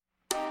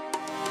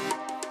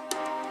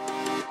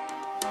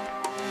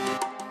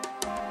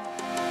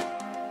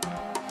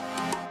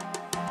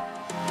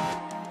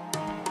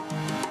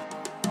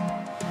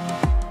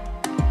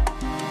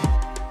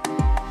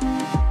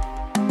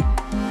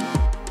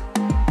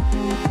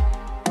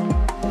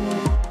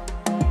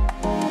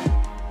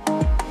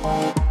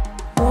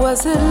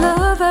Was it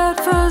love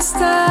at first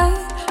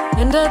sight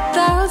and a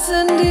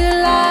thousand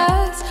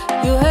delights?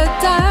 You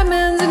had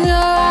diamonds in your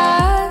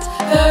eyes,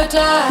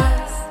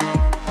 paradise.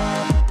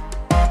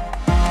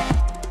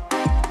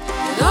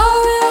 And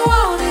all we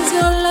want is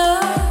your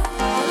love.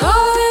 And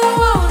all we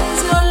want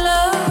is your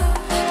love.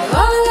 And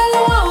all we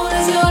really want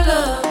is your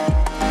love.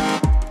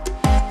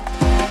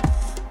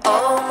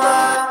 Oh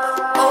my,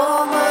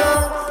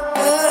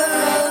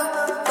 yeah,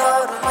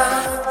 thought of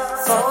mine,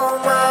 so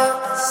my,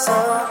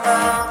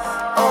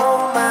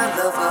 oh my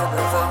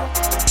lover.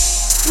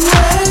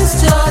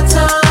 Waste your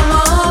time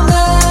on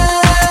me.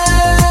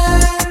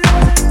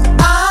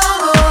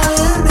 I'm all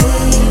in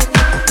need.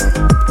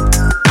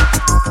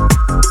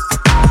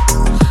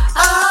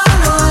 I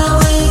know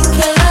we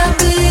can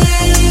be.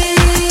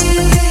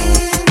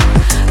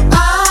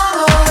 I'm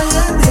all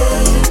you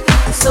need.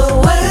 So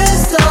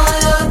waste all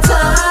your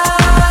time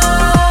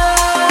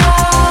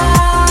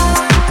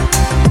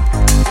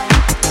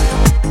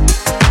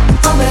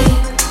on me.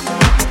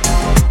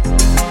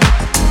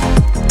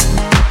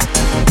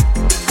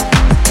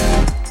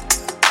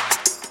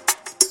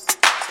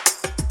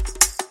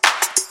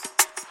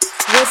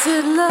 Was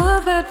it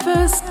love at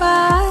first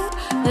sight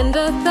and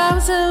a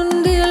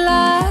thousand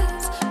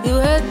delights? You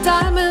had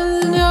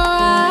diamonds in your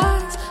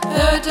eyes,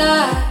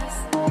 paradise.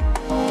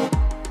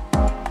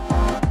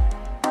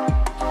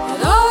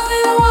 And all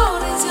we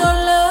want is your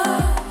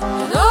love.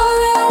 And all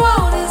we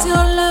want is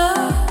your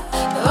love.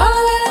 And all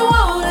we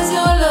want is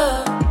your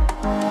love.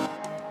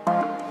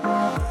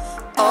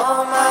 Oh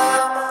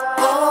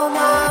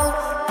my,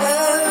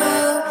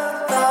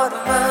 yeah, thought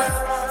of mine,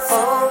 so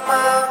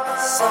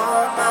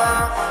my,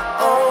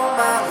 oh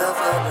my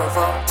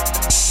lover.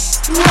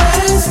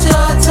 Waste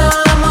your time.